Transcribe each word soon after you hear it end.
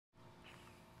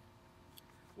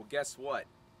Well, guess what?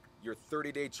 Your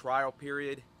 30-day trial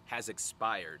period has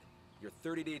expired. Your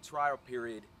 30-day trial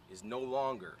period is no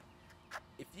longer.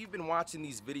 If you've been watching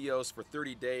these videos for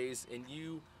 30 days and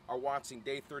you are watching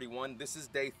day 31, this is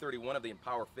day 31 of the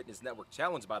Empower Fitness Network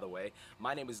Challenge, by the way.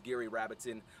 My name is Gary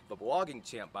Rabatin, the blogging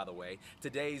champ, by the way.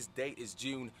 Today's date is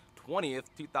June 20th,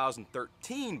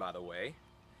 2013, by the way.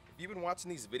 If you've been watching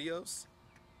these videos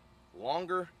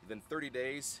longer than 30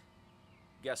 days,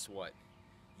 guess what?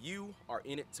 You are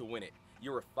in it to win it.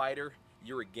 You're a fighter,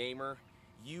 you're a gamer.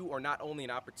 You are not only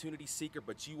an opportunity seeker,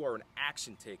 but you are an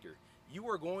action taker. You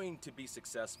are going to be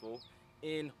successful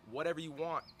in whatever you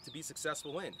want to be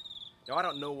successful in. Now, I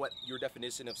don't know what your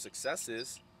definition of success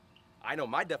is. I know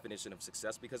my definition of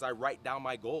success because I write down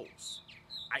my goals.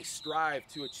 I strive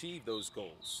to achieve those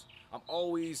goals. I'm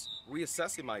always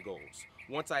reassessing my goals.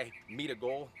 Once I meet a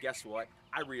goal, guess what?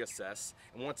 I reassess.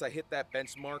 And once I hit that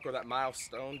benchmark or that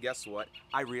milestone, guess what?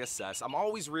 I reassess. I'm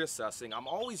always reassessing. I'm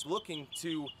always looking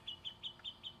to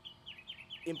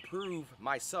improve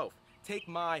myself. Take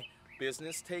my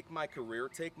business, take my career,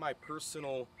 take my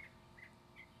personal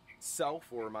self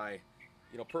or my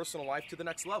personal life to the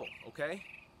next level, okay?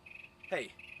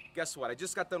 Hey, guess what? I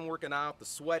just got done working out. The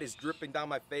sweat is dripping down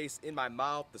my face, in my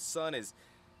mouth. The sun is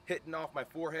hitting off my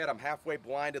forehead. I'm halfway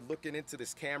blinded looking into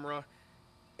this camera.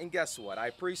 And guess what? I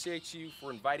appreciate you for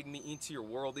inviting me into your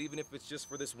world, even if it's just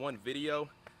for this one video.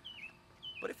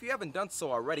 But if you haven't done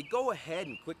so already, go ahead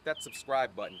and click that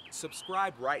subscribe button.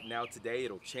 Subscribe right now today.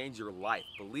 It'll change your life.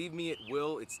 Believe me, it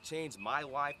will. It's changed my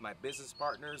life. My business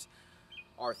partners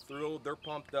are thrilled. They're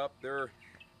pumped up. They're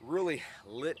really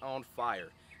lit on fire.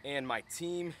 And my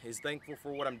team is thankful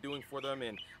for what I'm doing for them.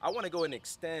 And I want to go and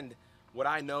extend what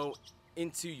I know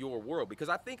into your world because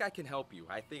I think I can help you.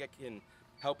 I think I can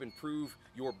help improve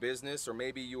your business or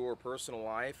maybe your personal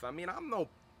life. I mean, I'm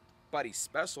nobody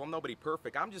special. I'm nobody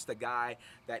perfect. I'm just a guy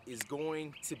that is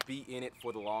going to be in it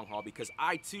for the long haul because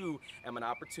I too am an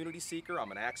opportunity seeker.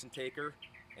 I'm an action taker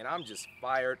and I'm just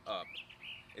fired up.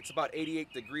 It's about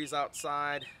 88 degrees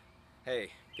outside.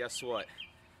 Hey, guess what?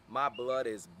 My blood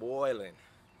is boiling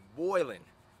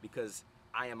because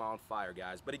I am on fire,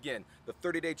 guys. But again, the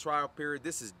 30-day trial period,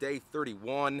 this is day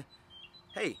 31.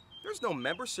 Hey, there's no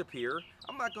membership here.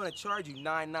 I'm not going to charge you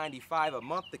 $9.95 a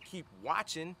month to keep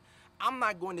watching. I'm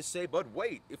not going to say, but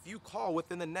wait, if you call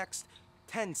within the next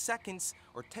 10 seconds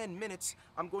or 10 minutes,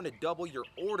 I'm going to double your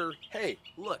order. Hey,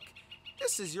 look,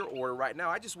 this is your order right now.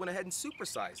 I just went ahead and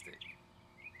supersized it.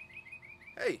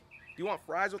 Hey, do you want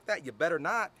fries with that? You better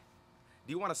not.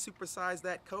 Do you want to supersize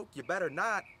that Coke? You better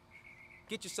not.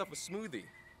 Get yourself a smoothie.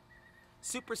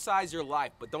 Supersize your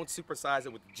life, but don't supersize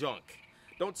it with junk.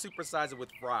 Don't supersize it with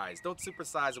fries. Don't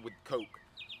supersize it with Coke.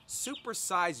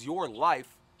 Supersize your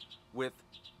life with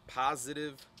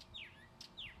positive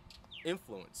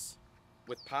influence,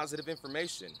 with positive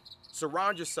information.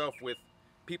 Surround yourself with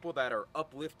people that are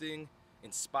uplifting,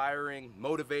 inspiring,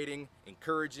 motivating,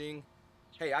 encouraging.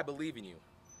 Hey, I believe in you.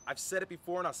 I've said it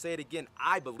before and I'll say it again.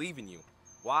 I believe in you.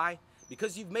 Why?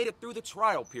 Because you've made it through the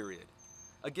trial period.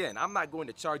 Again, I'm not going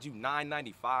to charge you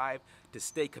 $9.95 to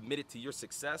stay committed to your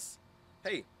success.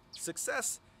 Hey,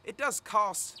 success, it does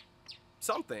cost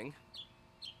something.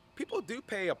 People do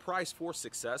pay a price for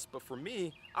success, but for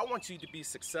me, I want you to be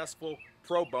successful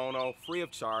pro bono, free of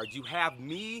charge. You have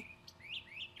me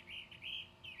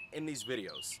in these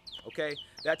videos, okay?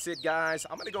 That's it, guys.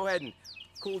 I'm gonna go ahead and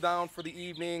cool down for the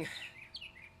evening,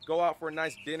 go out for a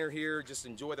nice dinner here, just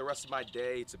enjoy the rest of my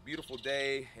day. It's a beautiful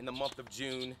day in the month of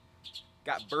June.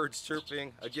 Got birds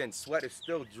chirping. Again, sweat is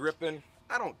still dripping.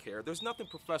 I don't care. There's nothing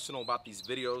professional about these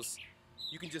videos.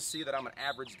 You can just see that I'm an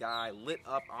average guy, lit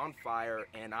up on fire,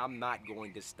 and I'm not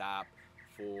going to stop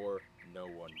for no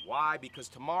one. Why? Because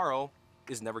tomorrow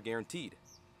is never guaranteed.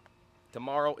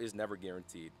 Tomorrow is never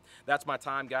guaranteed. That's my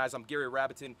time, guys. I'm Gary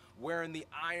Rabatin, wearing the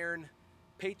Iron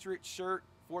Patriot shirt.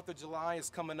 4th of July is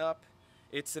coming up.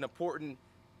 It's an important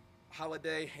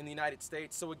holiday in the United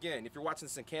States. So again, if you're watching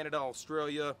this in Canada,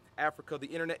 Australia, Africa, the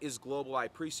internet is global. I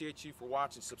appreciate you for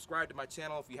watching. Subscribe to my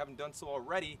channel if you haven't done so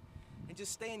already, and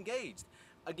just stay engaged.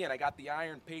 Again, I got the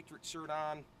Iron Patriot shirt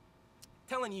on,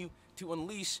 telling you to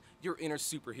unleash your inner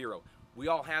superhero. We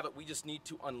all have it. We just need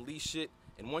to unleash it.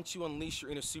 And once you unleash your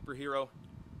inner superhero,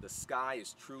 the sky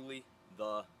is truly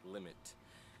the limit.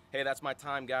 Hey, that's my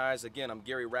time, guys. Again, I'm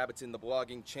Gary Rabatin, the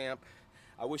blogging champ.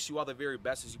 I wish you all the very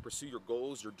best as you pursue your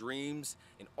goals, your dreams,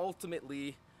 and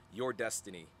ultimately your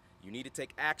destiny. You need to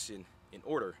take action in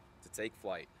order to take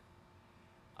flight.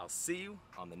 I'll see you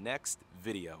on the next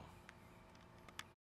video.